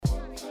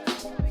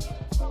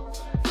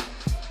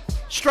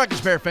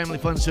Strikers Bear Family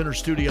Fun Center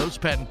Studios,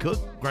 Patton Cook,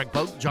 Greg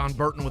Pope, John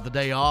Burton with the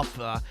day off.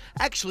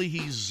 Actually,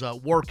 he's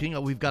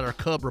working. We've got our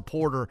Cub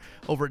reporter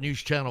over at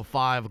News Channel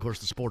 5, of course,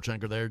 the sports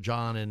anchor there,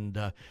 John,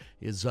 and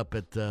is up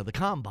at the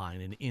Combine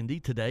in Indy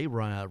today.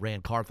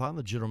 Rand Carthon,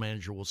 the general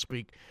manager, will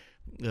speak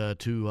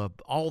to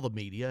all the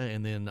media,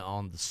 and then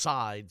on the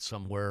side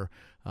somewhere,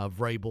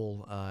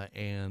 Vrabel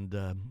and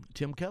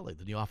Tim Kelly,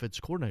 the new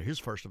offensive coordinator, his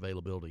first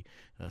availability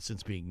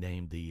since being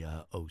named the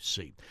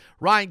OC.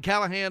 Ryan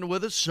Callahan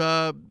with us,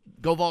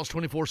 Go Vols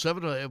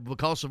 24/7,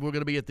 because we're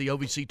going to be at the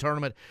OVC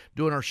tournament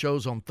doing our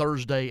shows on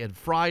Thursday and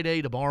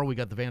Friday. Tomorrow we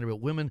got the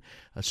Vanderbilt women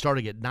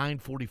starting at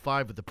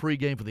 9:45 with the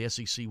pregame for the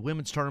SEC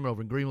women's tournament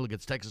over in Greenville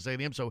against Texas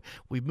A&M. So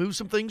we've moved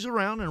some things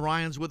around, and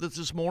Ryan's with us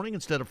this morning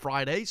instead of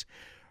Fridays.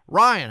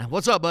 Ryan,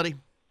 what's up, buddy?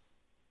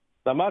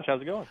 Not much.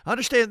 How's it going? I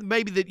understand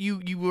maybe that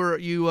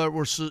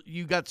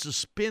you got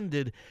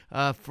suspended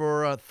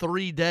for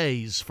 3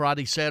 days,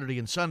 Friday, Saturday,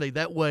 and Sunday.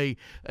 That way,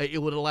 it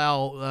would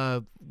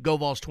allow Go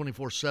Vols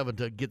 24/7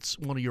 to get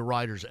one of your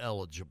writers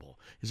eligible.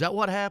 Is that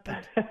what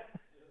happened?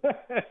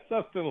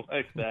 Something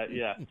like that,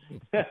 yeah.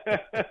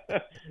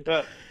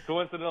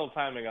 Coincidental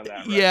timing on that,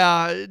 right?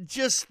 Yeah,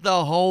 just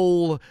the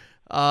whole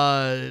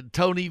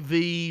Tony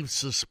V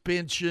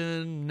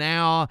suspension.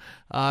 Now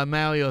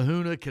Maui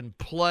Ahuna can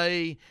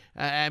play.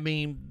 I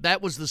mean,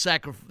 that was the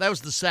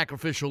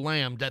sacrificial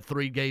lamb, that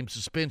 3-game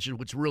suspension,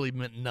 which really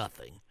meant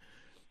nothing.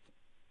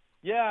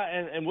 Yeah,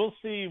 and we'll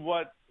see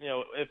what,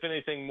 if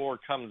anything more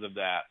comes of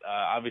that.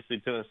 Obviously,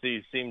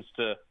 Tennessee seems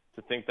to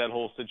think that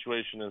whole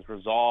situation is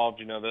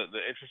resolved. The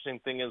interesting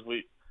thing is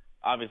we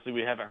haven't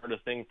heard a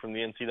thing from the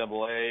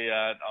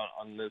NCAA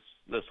on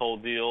this whole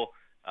deal.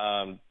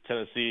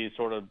 Tennessee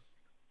sort of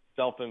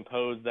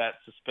self-imposed that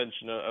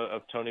suspension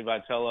of Tony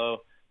Vitello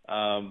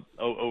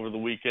over the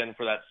weekend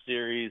for that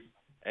series,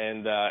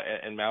 and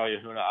Maui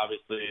Ahuna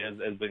obviously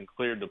has been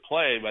cleared to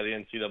play by the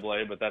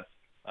NCAA, but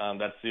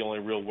that's the only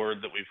real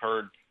word that we've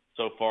heard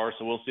so far.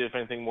 So we'll see if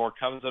anything more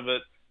comes of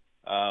it.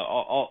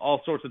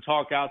 All sorts of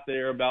talk out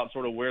there about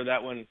sort of where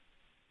that one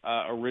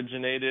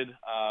originated.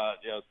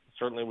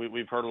 Certainly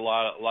we've heard a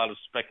lot of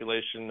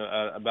speculation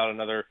about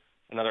another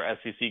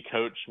SEC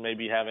coach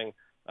maybe having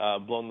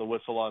blown the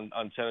whistle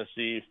on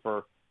Tennessee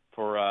for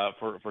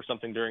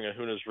something during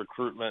Ahuna's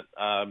recruitment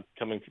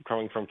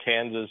coming from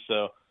Kansas.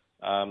 So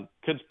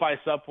could spice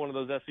up one of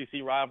those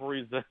SEC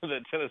rivalries that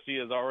Tennessee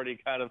has already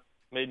kind of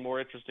made more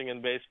interesting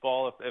in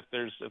baseball if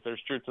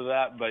there's truth to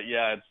that. But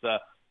yeah,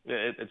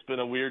 it's been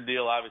a weird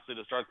deal obviously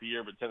to start the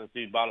year, but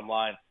Tennessee, bottom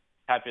line,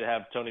 happy to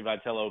have Tony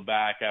Vitello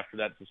back after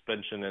that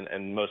suspension,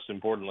 and most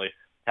importantly,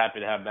 happy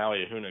to have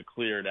Maui Ahuna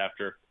cleared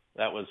after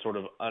that was sort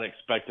of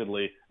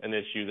unexpectedly an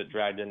issue that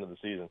dragged into the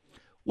season.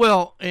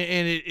 Well,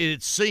 and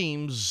it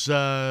seems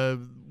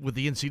with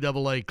the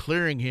NCAA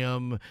clearing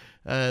him,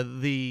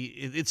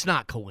 it's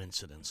not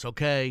coincidence,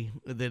 okay,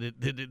 that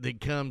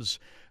it comes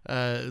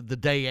the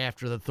day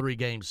after the 3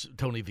 games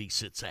Tony V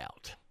sits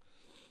out.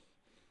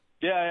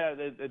 Yeah,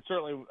 it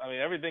certainly. I mean,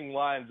 everything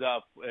lines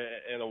up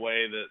in a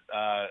way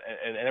that,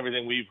 and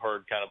everything we've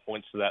heard kind of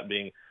points to that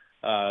being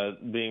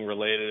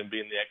related and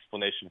being the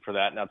explanation for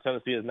that. Now,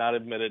 Tennessee has not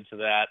admitted to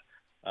that.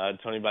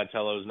 Tony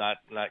Vitello has not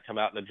come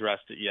out and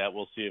addressed it yet.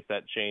 We'll see if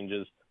that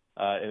changes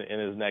in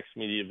his next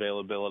media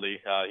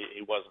availability.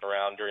 He wasn't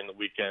around during the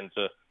weekend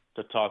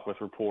to talk with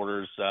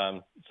reporters.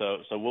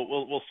 So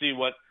we'll see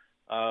what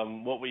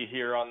we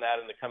hear on that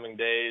in the coming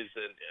days,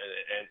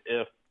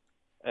 and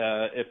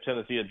if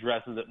Tennessee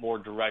addresses it more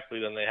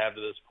directly than they have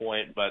to this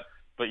point. But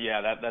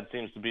yeah, that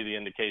seems to be the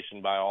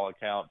indication by all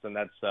accounts, and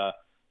that's.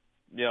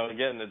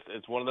 Again,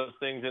 it's one of those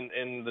things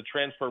in the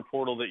transfer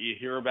portal that you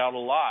hear about a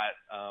lot,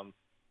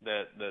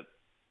 that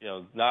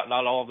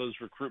not all of those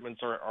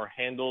recruitments are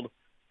handled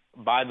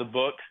by the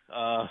book.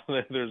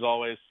 There's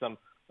always some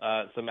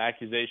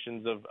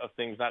accusations of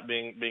things not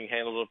being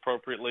handled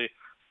appropriately.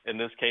 In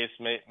this case,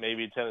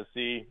 maybe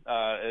Tennessee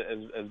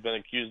has been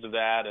accused of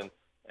that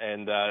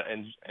and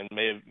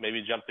may have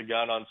maybe jumped the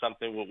gun on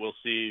something. We'll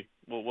see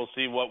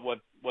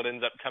what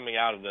ends up coming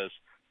out of this.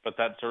 But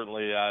that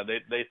certainly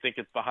they think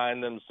it's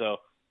behind them,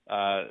 so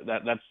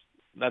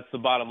that's the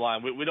bottom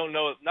line. We don't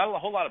know, not a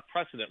whole lot of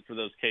precedent for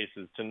those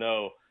cases to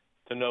know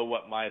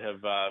what might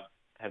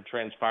have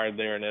transpired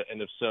there,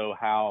 and if so,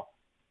 how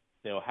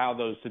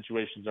those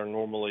situations are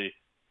normally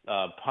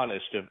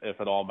punished,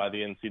 if at all, by the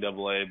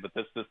NCAA. But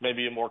this may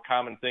be a more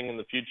common thing in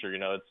the future.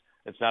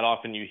 It's not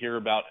often you hear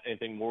about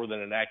anything more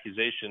than an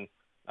accusation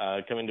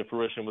coming to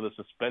fruition with a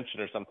suspension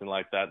or something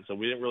like that. So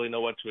we didn't really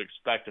know what to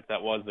expect if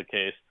that was the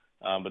case.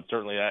 But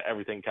certainly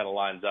everything kind of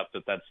lines up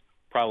that's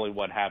probably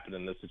what happened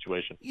in this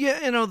situation.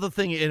 Yeah, the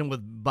thing,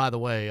 and by the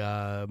way,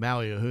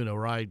 Maui Ahuna,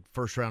 right,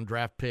 first-round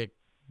draft pick,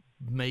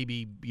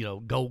 maybe,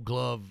 gold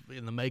glove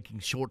in the making,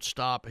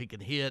 shortstop, he can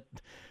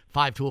hit,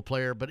 5-tool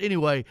player. But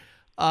anyway,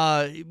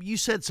 you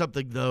said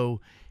something,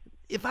 though.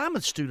 If I'm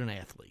a student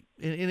athlete,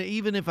 and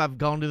even if I've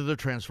gone to the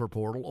transfer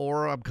portal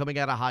or I'm coming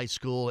out of high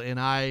school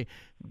and I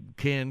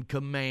can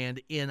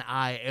command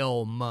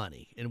NIL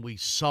money, and we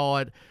saw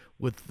it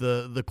with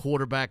the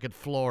quarterback at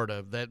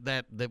Florida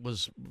that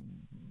was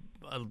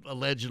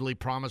allegedly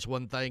promised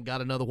one thing,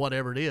 got another,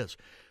 whatever it is.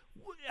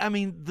 I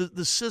mean,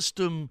 the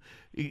system,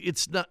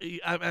 it's not.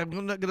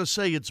 I'm not going to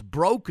say it's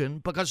broken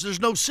because there's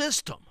no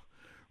system,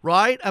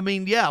 right? I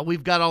mean, yeah,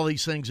 we've got all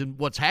these things and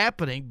what's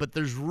happening, but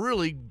there's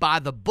really, by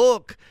the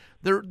book,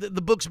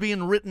 the book's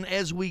being written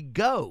as we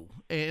go.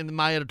 And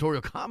my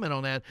editorial comment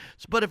on that.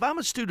 But if I'm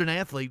a student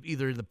athlete,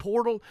 either in the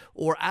portal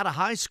or out of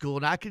high school,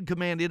 and I can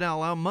command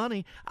NIL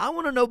money, I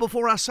want to know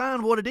before I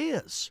sign what it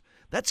is.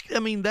 How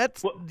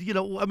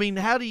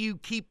do you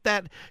keep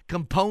that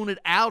component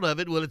out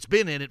of it? Well, it's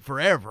been in it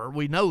forever.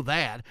 We know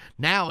that.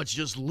 Now it's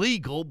just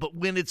legal, but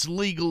when it's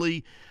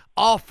legally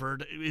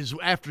offered is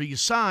after you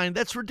sign,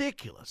 that's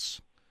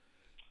ridiculous.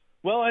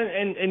 Well,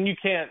 and you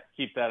can't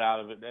keep that out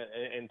of it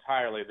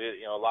entirely.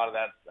 A lot of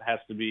that has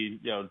to be,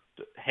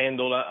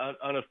 handled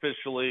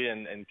unofficially,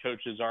 and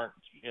coaches aren't,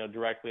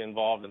 directly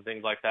involved and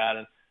things like that.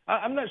 And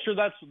I'm not sure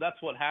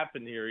that's what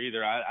happened here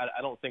either.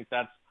 I don't think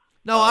that's.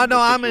 No, I know.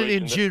 I'm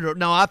in general.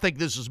 No, I think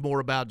this is more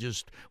about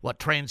just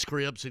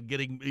transcripts and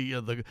getting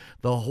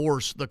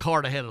the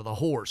cart ahead of the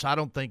horse. I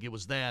don't think it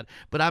was that,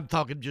 but I'm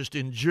talking just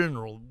in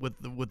general with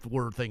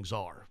where things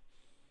are.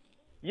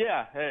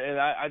 Yeah, and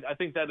I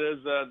think that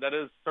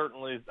is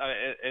certainly,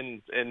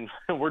 and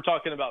we're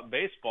talking about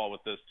baseball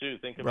with this too.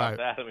 Think about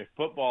that. I mean,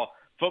 football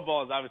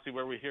is obviously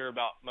where we hear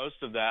about most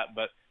of that,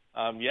 but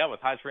with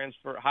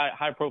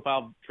high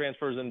profile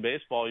transfers in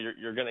baseball,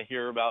 you're going to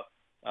hear about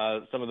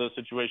some of those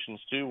situations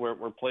too, where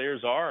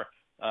players are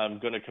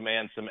going to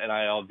command some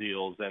NIL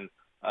deals, and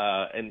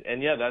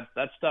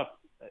that stuff.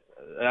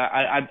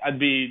 I'd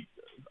be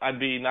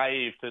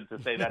naive to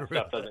say that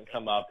stuff doesn't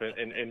come up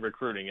in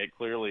recruiting. It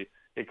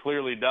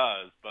clearly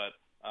does, but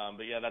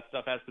that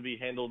stuff has to be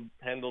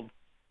handled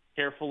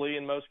carefully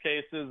in most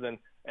cases, and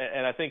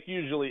I think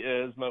usually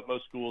is.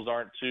 Most schools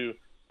aren't too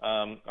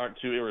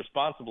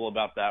irresponsible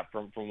about that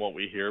from what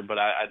we hear, but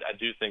I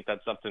do think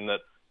that's something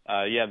that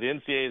the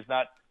NCAA is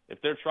not. If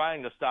they're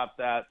trying to stop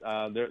that,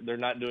 they're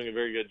not doing a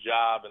very good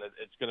job, and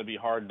it's going to be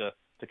hard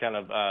to kind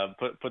of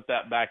put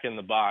that back in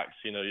the box.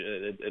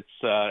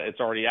 It's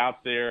already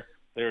out there.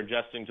 They're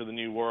adjusting to the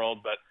new world,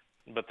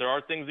 but there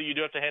are things that you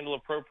do have to handle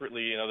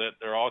appropriately. That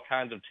there are all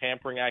kinds of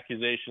tampering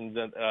accusations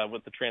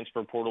with the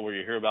transfer portal, where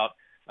you hear about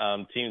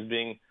teams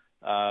being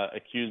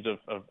accused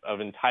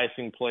of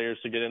enticing players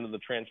to get into the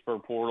transfer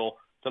portal.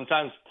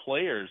 Sometimes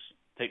players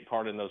take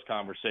part in those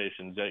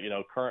conversations.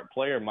 Current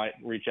player might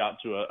reach out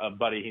to a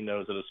buddy he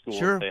knows at a school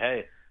and say, "Hey,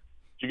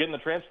 if you get in the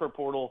transfer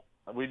portal,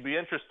 we'd be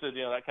interested."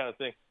 That kind of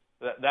thing.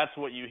 That's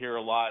what you hear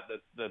a lot.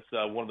 That's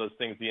one of those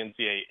things the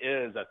NCAA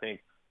is, I think,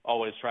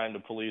 always trying to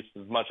police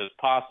as much as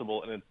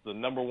possible, and it's the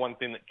number one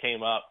thing that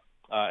came up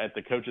at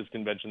the coaches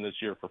convention this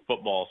year for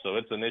football. So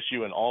it's an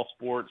issue in all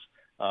sports.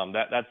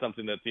 That's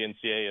something that the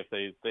NCAA,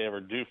 if they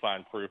ever do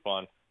find proof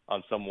on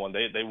someone,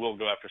 they will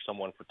go after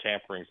someone for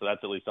tampering. So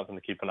that's at least something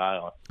to keep an eye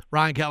on.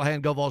 Ryan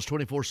Callahan, GoVols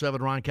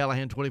 24/7. Ryan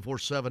Callahan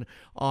 24/7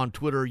 on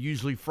Twitter.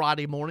 Usually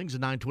Friday mornings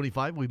at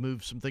 9:25. We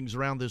moved some things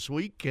around this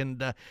week,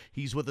 and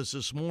he's with us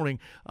this morning.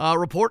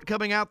 Report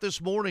coming out this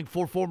morning: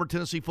 4 former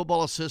Tennessee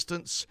football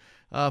assistants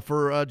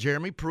for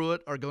Jeremy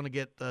Pruitt are going to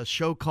get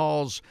show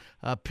calls,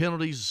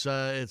 penalties.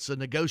 It's a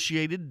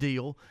negotiated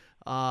deal.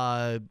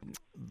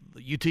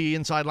 UT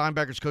inside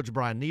linebackers coach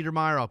Brian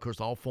Niedermeyer, of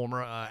course, all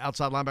former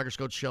outside linebackers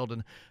coach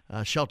Shelton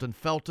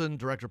Felton,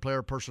 director of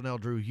player personnel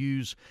Drew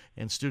Hughes,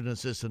 and student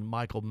assistant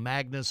Michael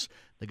Magnus.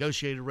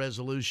 Negotiated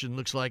resolution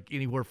looks like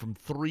anywhere from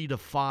 3 to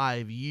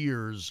 5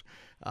 years,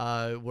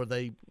 where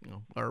they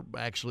are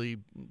actually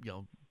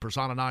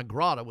persona non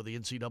grata with the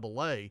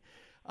NCAA.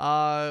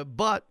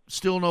 But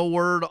still no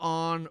word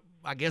on,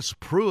 I guess,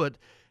 Pruitt.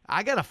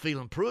 I got a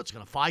feeling Pruitt's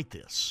going to fight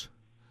this.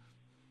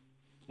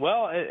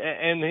 Well,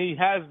 and he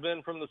has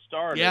been from the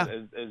start, yeah.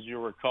 as you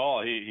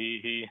recall.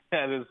 He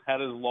had his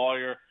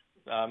lawyer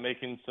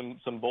making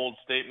some bold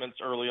statements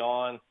early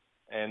on,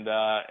 and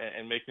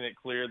making it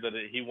clear that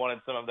he wanted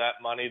some of that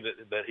money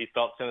that he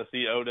felt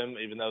Tennessee owed him,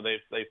 even though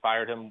they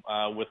fired him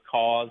with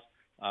cause,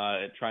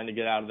 trying to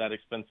get out of that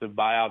expensive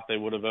buyout they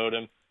would have owed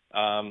him.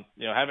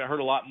 Haven't heard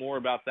a lot more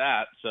about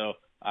that, so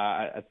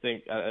I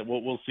think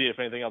we'll see if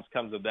anything else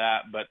comes of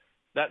that, but.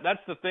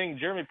 That's the thing.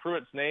 Jeremy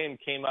Pruitt's name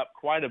came up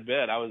quite a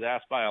bit. I was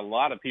asked by a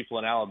lot of people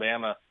in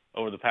Alabama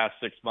over the past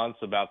 6 months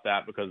about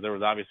that, because there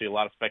was obviously a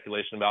lot of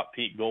speculation about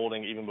Pete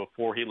Golding even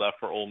before he left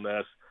for Ole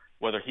Miss,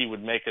 whether he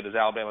would make it as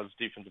Alabama's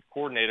defensive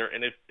coordinator,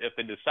 and if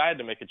they decided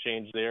to make a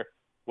change there,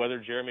 whether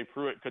Jeremy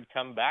Pruitt could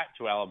come back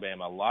to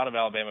Alabama. A lot of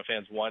Alabama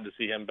fans wanted to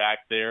see him back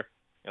there,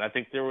 and I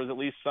think there was at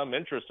least some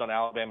interest on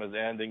Alabama's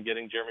end in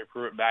getting Jeremy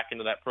Pruitt back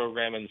into that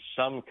program in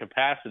some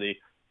capacity.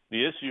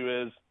 The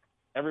issue is,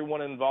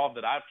 everyone involved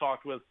that I've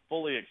talked with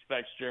fully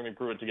expects Jeremy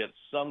Pruitt to get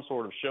some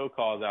sort of show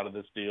cause out of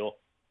this deal,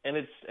 and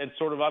it's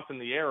sort of up in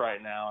the air right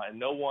now, and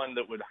no one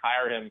that would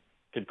hire him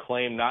could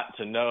claim not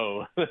to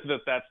know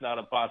that that's not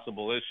a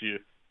possible issue.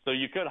 So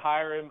you could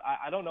hire him.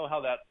 I don't know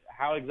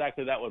how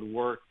exactly that would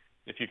work,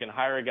 if you can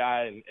hire a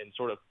guy and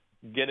sort of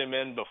get him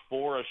in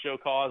before a show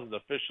cause is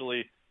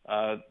officially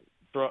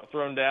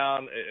thrown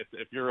down,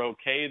 if you're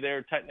okay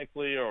there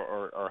technically,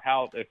 or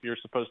how, if you're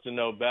supposed to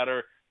know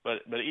better.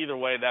 But either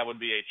way, that would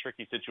be a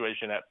tricky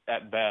situation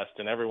at best.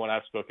 And everyone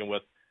I've spoken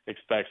with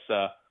expects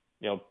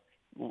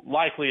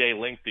likely a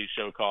lengthy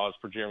show cause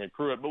for Jeremy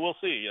Pruitt. But we'll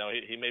see.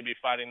 He may be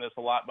fighting this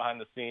a lot behind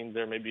the scenes.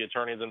 There may be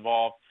attorneys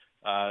involved.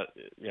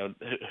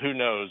 Who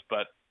knows?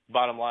 But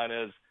bottom line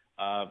is,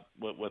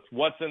 with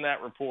what's in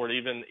that report,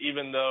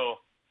 even though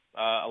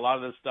a lot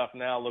of this stuff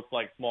now looks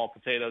like small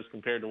potatoes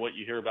compared to what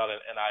you hear about at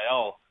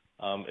NIL,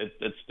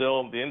 it's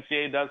still, the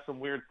NCAA does some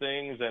weird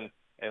things, and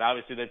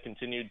obviously they've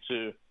continued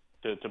to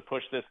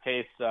push this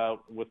case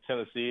with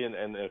Tennessee,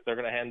 and if they're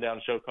going to hand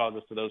down show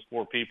causes to those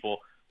 4 people,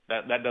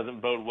 that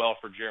doesn't bode well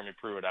for Jeremy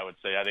Pruitt, I would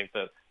say. I think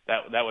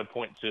that would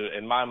point to,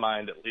 in my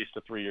mind, at least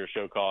a 3-year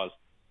show cause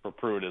for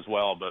Pruitt as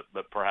well,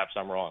 but perhaps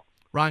I'm wrong.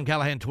 Ryan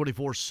Callahan,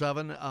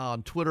 24/7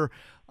 on Twitter.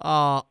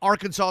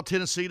 Arkansas,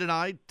 Tennessee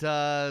tonight,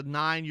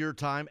 9 your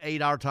time,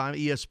 8 our time,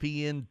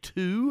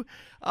 ESPN2.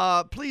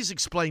 Please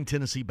explain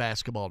Tennessee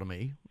basketball to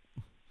me.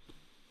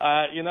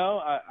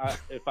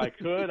 If I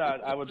could,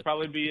 I would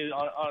probably be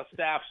on a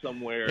staff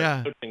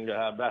somewhere coaching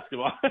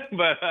basketball.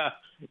 But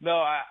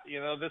no,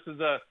 this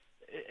is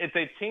it's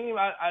a team.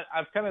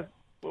 I've kind of,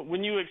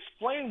 when you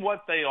explain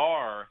what they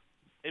are,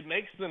 it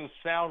makes them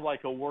sound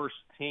like a worse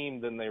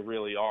team than they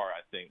really are,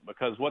 I think,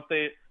 because what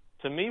they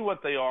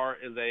are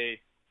is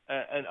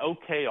an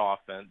okay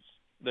offense.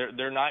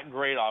 They're not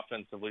great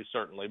offensively,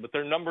 certainly, but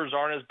their numbers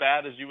aren't as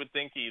bad as you would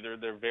think either.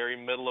 They're very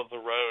middle of the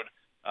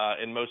road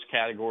in most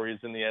categories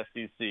in the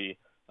SEC.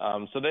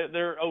 So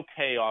they're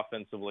okay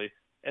offensively,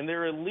 and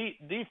they're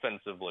elite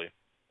defensively.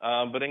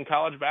 But in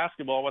college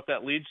basketball, what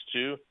that leads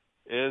to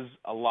is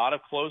a lot of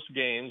close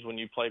games when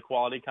you play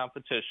quality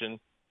competition,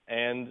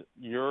 and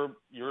you're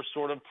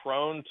sort of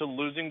prone to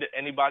losing to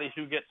anybody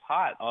who gets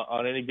hot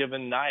on any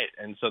given night.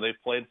 And so they've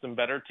played some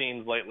better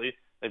teams lately.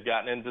 They've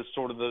gotten into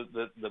sort of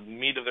the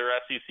meat of their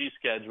SEC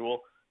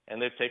schedule,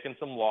 and they've taken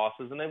some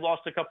losses. And they've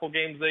lost a couple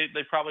games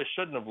they probably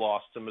shouldn't have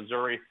lost, to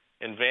Missouri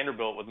and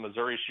Vanderbilt, with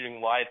Missouri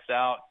shooting lights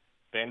out,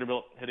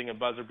 Vanderbilt hitting a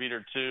buzzer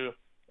beater too.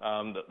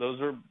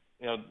 Those are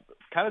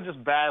kind of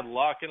just bad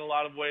luck in a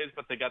lot of ways,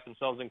 but they got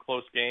themselves in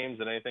close games,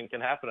 and anything can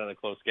happen in a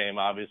close game,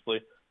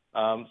 obviously.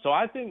 So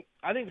I think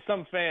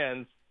some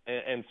fans,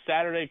 and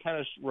Saturday kind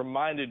of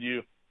reminded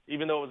you,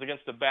 even though it was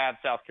against a bad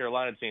South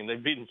Carolina team,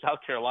 they've beaten South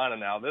Carolina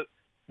now.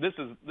 This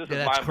is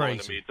mind-blowing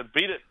to me.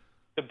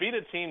 To beat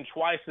a team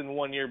twice in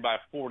 1 year by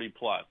 40+,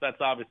 that's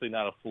obviously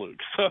not a fluke.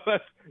 So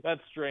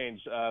that's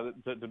strange to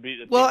beat a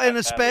team. Well, and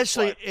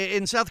especially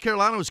in South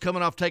Carolina was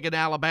coming off taking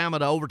Alabama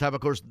to overtime.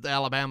 Of course,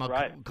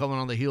 Alabama coming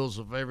on the heels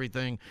of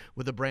everything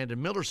with the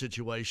Brandon Miller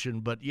situation.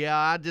 But,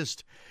 yeah,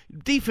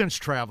 defense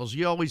travels.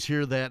 You always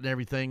hear that and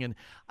everything.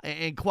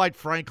 And quite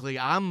frankly,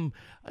 I'm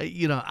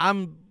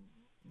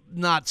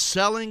not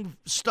selling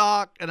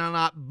stock and I'm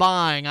not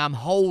buying. I'm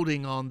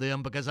holding on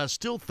them because I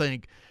still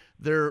think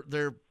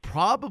they're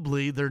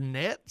probably, their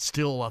net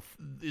still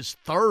is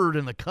 3rd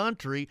in the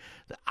country.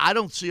 I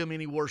don't see them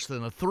any worse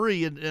than a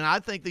 3, and I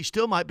think they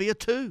still might be a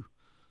 2.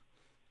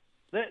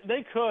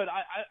 They could.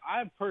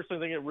 I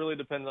personally think it really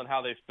depends on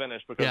how they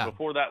finish, because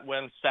before that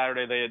win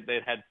Saturday, they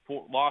had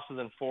 4 losses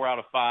in 4 out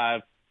of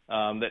 5.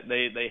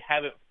 They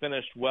haven't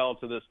finished well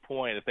to this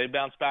point. If they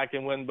bounce back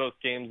and win both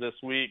games this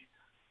week,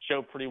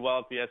 show pretty well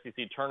at the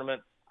SEC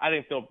tournament, I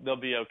think they'll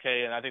be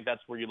okay, and I think that's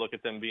where you look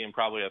at them being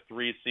probably a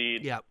 3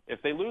 seed. Yep. If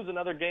they lose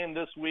another game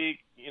this week,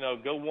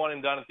 go 1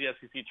 and done at the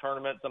SEC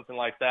tournament, something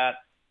like that,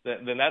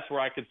 then that's where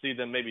I could see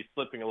them maybe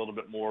slipping a little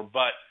bit more.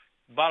 But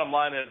bottom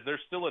line is,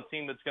 they're still a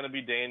team that's going to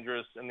be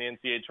dangerous in the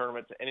NCAA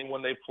tournament to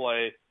anyone they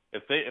play.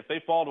 If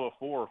they fall to a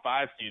 4 or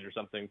 5 seed or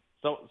something,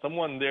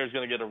 someone there is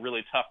going to get a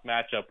really tough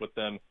matchup with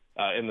them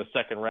in the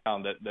second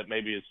round that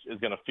maybe is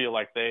going to feel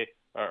like they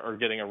are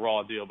getting a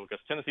raw deal, because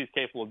Tennessee's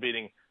capable of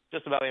beating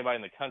just about anybody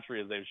in the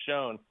country, as they've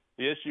shown.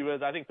 The issue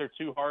is, I think they're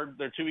too hard.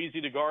 They're too easy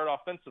to guard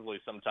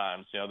offensively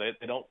sometimes.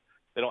 They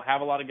don't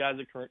have a lot of guys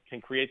that can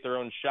create their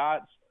own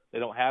shots. They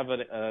don't have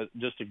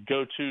just a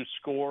go-to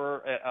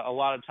scorer a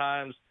lot of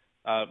times.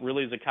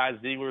 Really, Zakai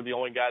Ziegler, the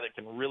only guy that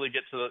can really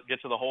get to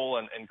the hole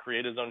and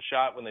create his own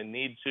shot when they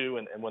need to,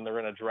 and when they're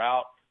in a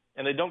drought.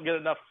 And they don't get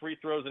enough free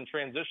throws and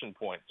transition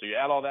points. So you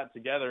add all that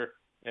together,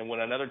 and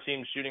when another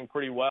team's shooting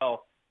pretty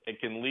well, it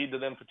can lead to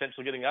them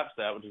potentially getting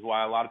upset, which is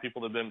why a lot of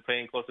people have been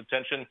paying close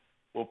attention.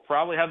 We'll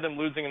probably have them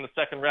losing in the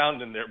second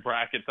round in their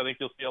brackets. I think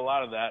you'll see a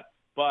lot of that.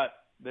 But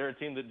they're a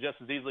team that just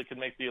as easily could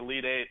make the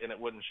Elite Eight, and it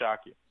wouldn't shock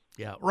you.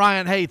 Yeah.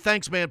 Ryan, hey,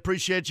 thanks, man.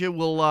 Appreciate you.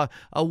 We'll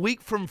a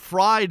week from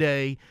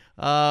Friday,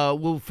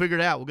 we'll figure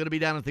it out. We're going to be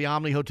down at the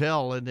Omni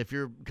Hotel, and if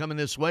you're coming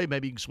this way,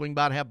 maybe you can swing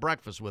by and have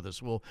breakfast with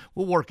us. We'll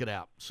work it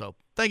out. So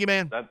thank you,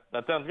 man.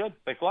 That sounds good.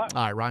 Thanks a lot.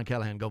 All right, Ryan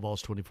Callahan, Go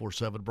Vols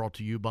 24/7, brought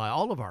to you by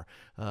all of our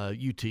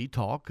UT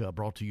Talk,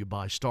 brought to you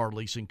by Star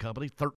Leasing Company,